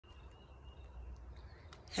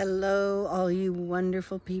Hello, all you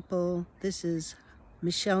wonderful people. This is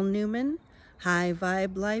Michelle Newman, High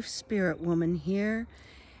Vibe Life Spirit Woman here.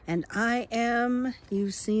 And I am,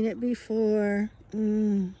 you've seen it before,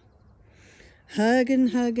 hugging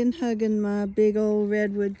my big old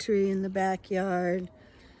redwood tree in the backyard.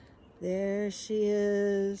 There she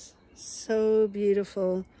is, so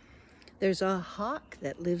beautiful. There's a hawk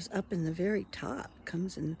that lives up in the very top,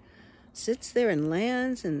 comes and sits there and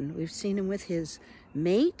lands, and we've seen him with his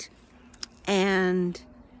mate, and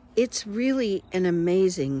it's really an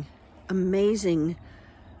amazing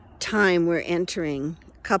time we're entering.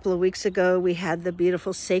 A couple of weeks ago we had the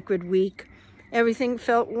beautiful sacred week. Everything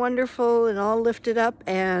felt wonderful and all lifted up,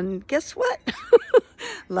 and guess what?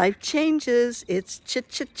 Life changes. It's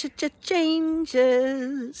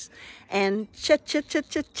changes and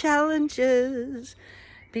challenges,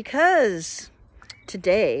 because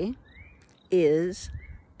today is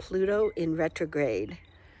Pluto in retrograde.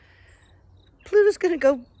 Pluto's going to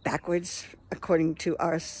go backwards according to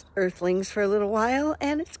us earthlings for a little while,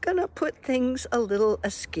 and it's going to put things a little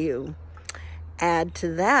askew. Add to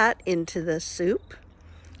that into the soup,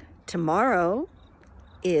 tomorrow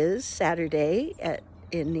is Saturday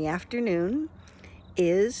in the afternoon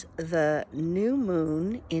is the new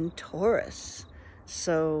moon in Taurus.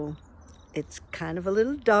 So it's kind of a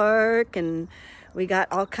little dark, and we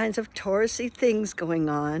got all kinds of Taurus-y things going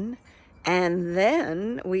on. And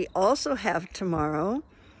then we also have tomorrow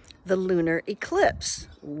the lunar eclipse.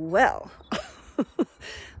 Well,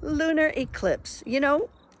 lunar eclipse, you know,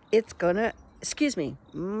 it's gonna, excuse me,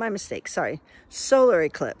 my mistake, sorry. Solar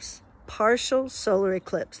eclipse, partial solar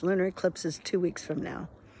eclipse. Lunar eclipse is 2 weeks from now.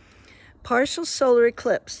 Partial solar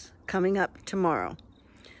eclipse coming up tomorrow.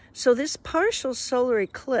 So this partial solar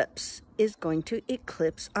eclipse is going to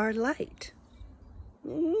eclipse our light.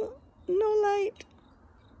 No light.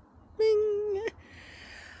 Bing.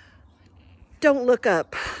 Don't look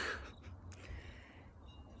up.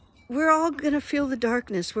 We're all going to feel the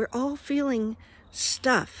darkness. We're all feeling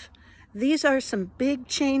stuff. These are some big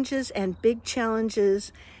changes and big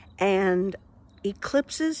challenges, and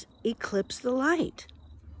eclipses eclipse the light.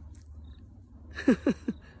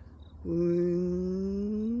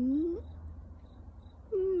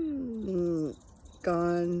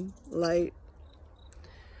 Gone light.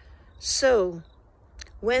 So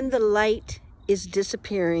when the light is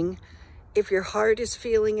disappearing, if your heart is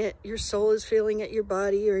feeling it, your soul is feeling it, your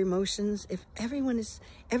body, your emotions, if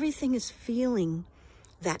everything is feeling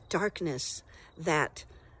that darkness, that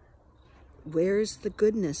where's the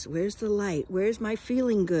goodness, where's the light, where's my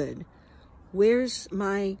feeling good, where's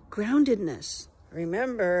my groundedness?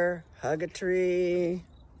 Remember, hug a tree,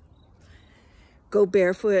 go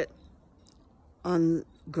barefoot on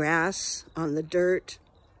grass, on the dirt.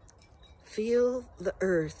 Feel the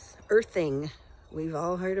earth, earthing. We've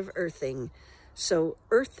all heard of earthing. So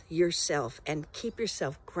earth yourself and keep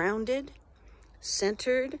yourself grounded,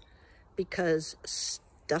 centered, because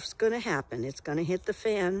stuff's going to happen. It's going to hit the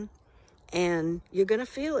fan, and you're going to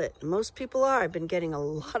feel it. Most people are. I've been getting a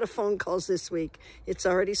lot of phone calls this week. It's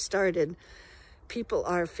already started. People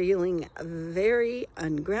are feeling very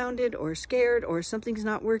ungrounded or scared, or something's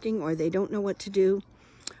not working, or they don't know what to do.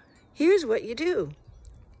 Here's what you do.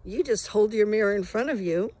 You just hold your mirror in front of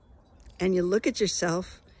you, and you look at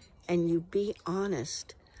yourself, and you be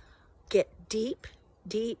honest. Get deep,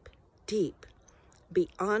 deep, deep. Be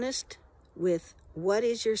honest with what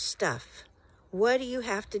is your stuff. What do you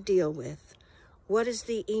have to deal with? What is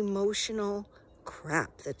the emotional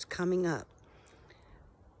crap that's coming up?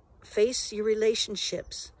 Face your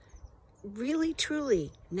relationships. Really,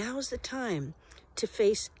 truly, now's the time to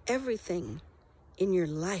face everything in your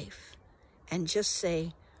life and just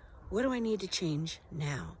say, what do I need to change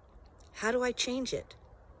now? How do I change it?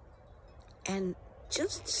 And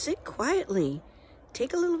just sit quietly,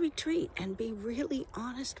 take a little retreat, and be really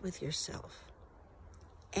honest with yourself.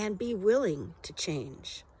 And be willing to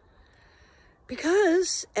change.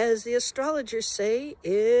 Because, as the astrologers say,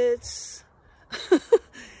 it's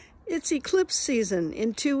it's eclipse season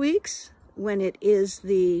in 2 weeks, when it is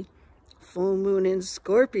the full moon in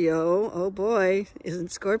Scorpio. Oh boy,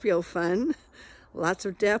 isn't Scorpio fun? Lots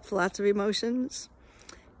of depth, lots of emotions.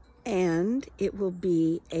 And it will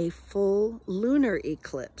be a full lunar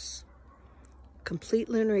eclipse. Complete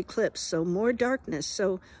lunar eclipse, so more darkness.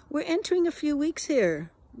 So we're entering a few weeks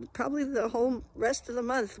here, probably the whole rest of the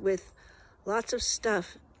month, with lots of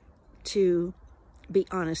stuff to be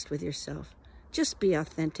honest with yourself. Just be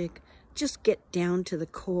authentic. Just get down to the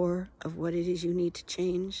core of what it is you need to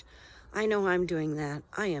change. I know I'm doing that.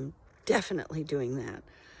 I am definitely doing that.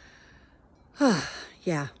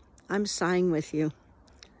 Yeah, I'm sighing with you.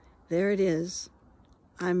 There it is.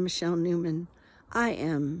 I'm Michelle Newman. I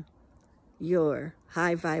am your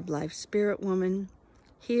high vibe life spirit woman,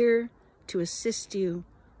 here to assist you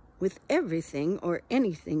with everything or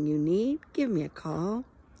anything you need. Give me a call.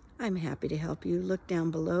 I'm happy to help you. Look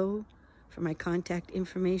down below for my contact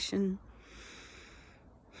information.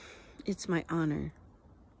 It's my honor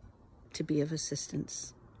to be of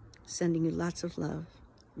assistance. Sending you lots of love.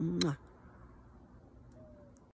 Mwah.